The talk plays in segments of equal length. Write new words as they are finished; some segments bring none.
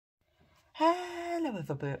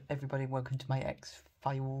Hello everybody, welcome to my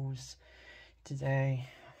X-Files. Today,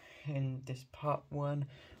 in this part 1,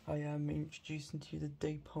 I am introducing to you the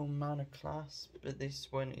Dapol Manor class, but this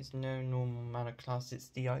one is no normal manor class, it's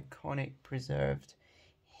the iconic preserved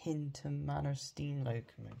Hinton Manor steam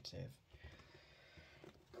locomotive,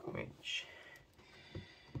 which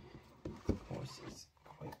of course is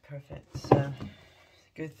quite perfect. So, the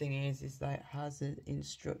good thing is that it has an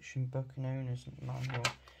instruction book and owner's manual,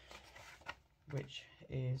 which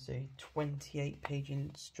is a 28-page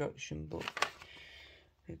instruction book.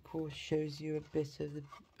 It of course shows you a bit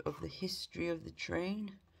of the history of the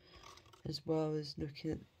train, as well as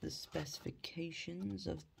looking at the specifications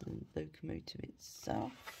of the locomotive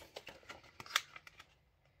itself.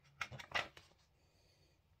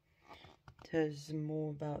 Tells you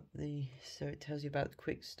more about it tells you about the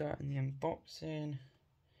quick start and the unboxing.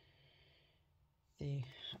 The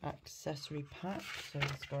accessory pack, so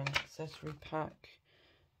it's got an accessory pack,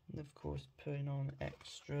 and of course putting on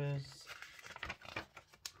extras,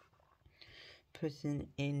 putting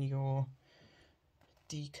in your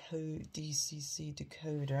DCC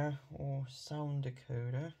decoder or sound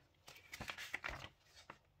decoder.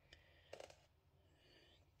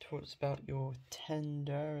 Talks about your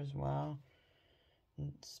tender as well,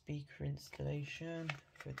 and speaker installation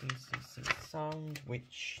for DCC sound,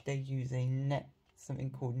 which they use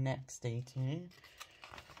something called Next 18.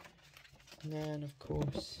 And then of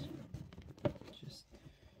course, just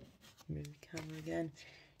move the camera again,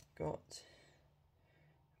 got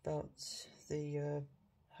about the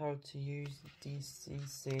how to use the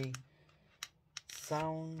DCC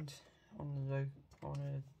sound on a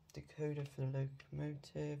decoder for the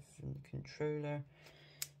locomotive and the controller.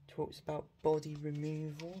 Talks about body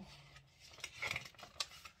removal.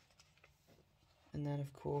 And then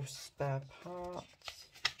of course spare parts,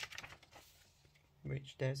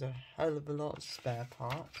 which there's a hell of a lot of spare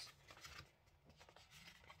parts,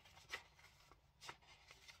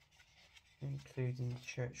 including the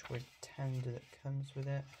churchward tender that comes with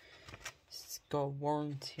it. It's got a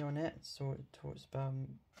warranty on it, so it talks about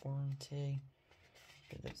warranty,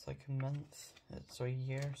 but it's like a month, sorry, a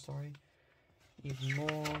year, sorry, even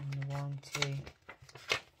more on the warranty.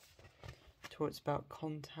 Talks about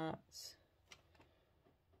contacts.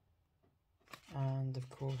 And of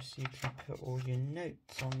course you can put all your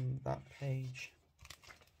notes on that page.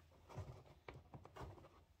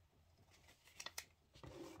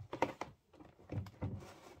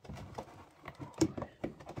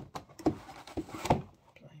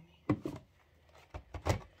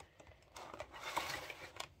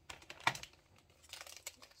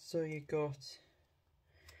 So you got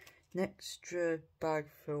an extra bag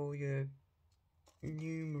for all your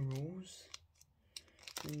numerals.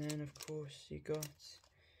 And then of course you got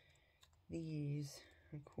these,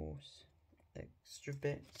 of course, extra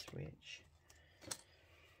bits, which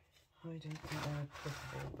I don't think they're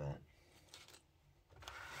applicable, but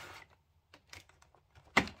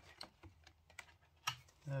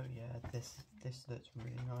oh yeah, this looks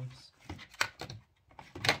really nice.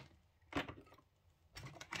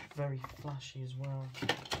 Very flashy as well.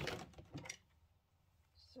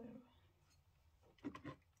 So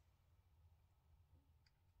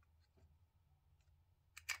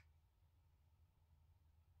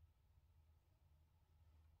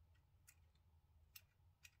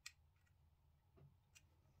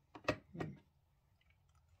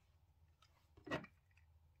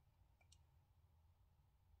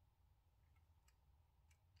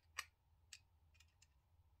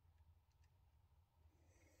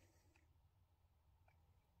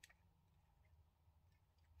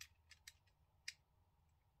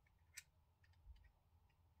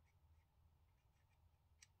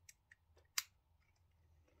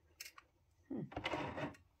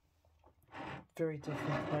very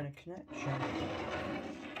different kind of connection.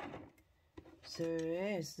 So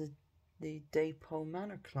it is the Dapol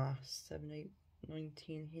Manor class,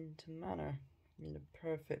 7819 Hinton Manor, in the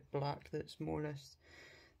perfect black that's more or less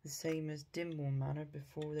the same as Dinmore Manor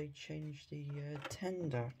before they changed the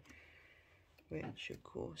tender, which of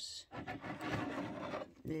course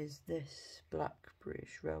is this black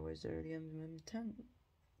British Railways early emblem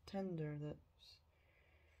tender that's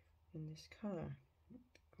in this colour.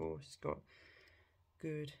 Of course got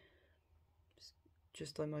good,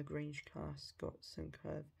 just like my Grange class, got some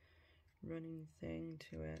kind of running thing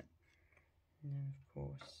to it, and then of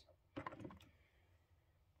course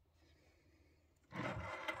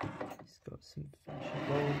it's got some fashion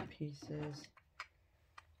gold pieces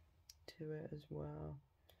to it as well.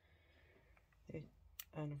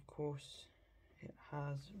 And of course it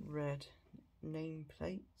has red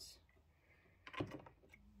nameplates. Of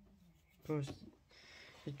course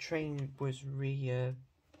The train was recoloured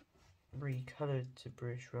to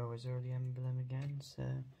British Railways early emblem again,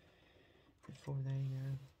 so before they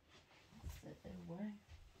set it away.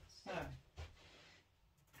 So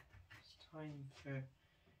it's time for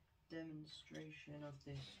demonstration of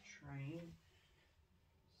this train.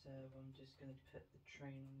 So I'm just going to put the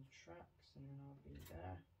train on the tracks and then I'll be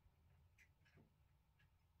there.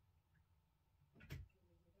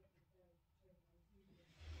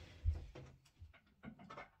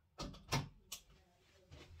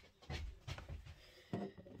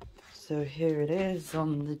 So here it is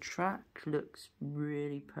on the track, looks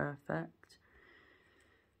really perfect.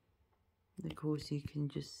 Of course you can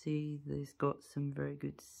just see there's got some very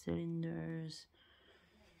good cylinders.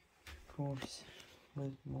 Of course,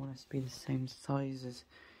 would more or less be the same size as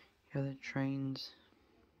the other trains.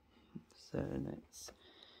 So let's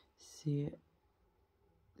see it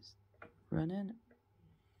running.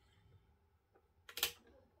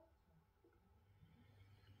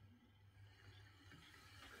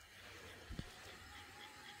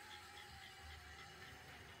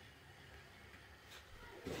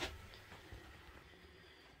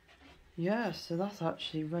 Yeah, so that's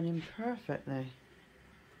actually running perfectly.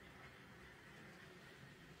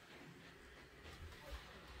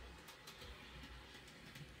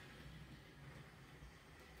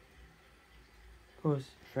 Of course,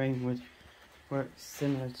 the frame would work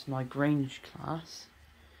similar to my Grange class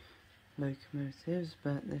locomotives,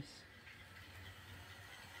 but this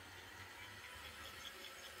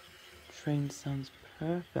train sounds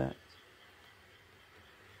perfect.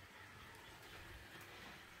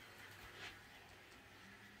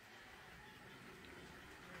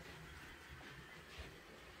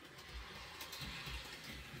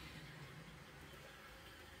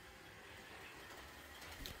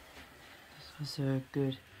 This was a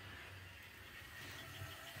good,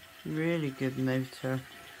 really good motor.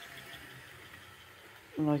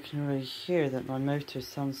 And I can already hear that my motor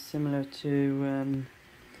sounds similar to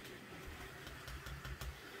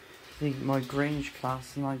my Grange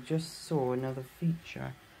class, and I just saw another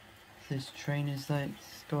feature. This train is that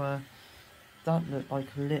it's got that looked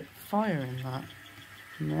like a lit fire in that.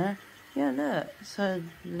 Yeah, look, it's a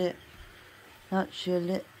lit, actually a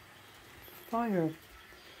lit fire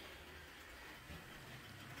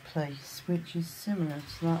place, which is similar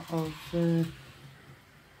to that of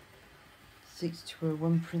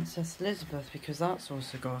 6201 Princess Elizabeth, because that's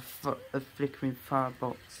also got a flickering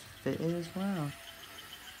firebox fitted as well.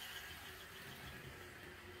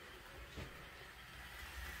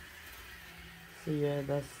 So yeah,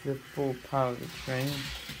 that's the full power of the train.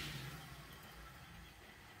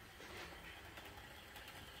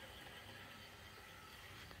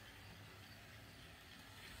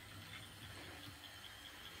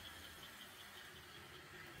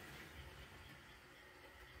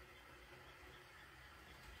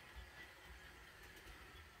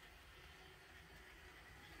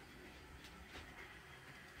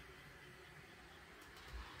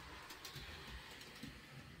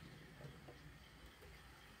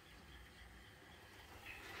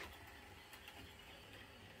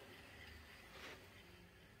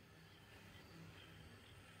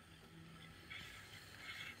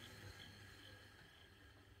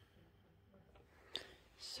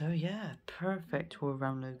 So yeah, perfect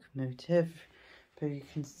all-round locomotive. But you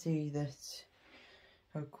can see that,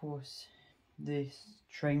 of course, this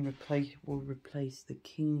train will replace the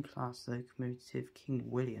King class locomotive, King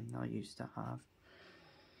William, that I used to have,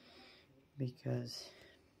 because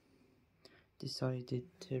decided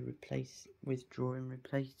to withdraw and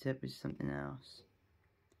replace it with something else.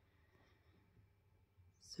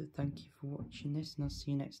 So thank you for watching this, and I'll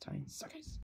see you next time. Suckers!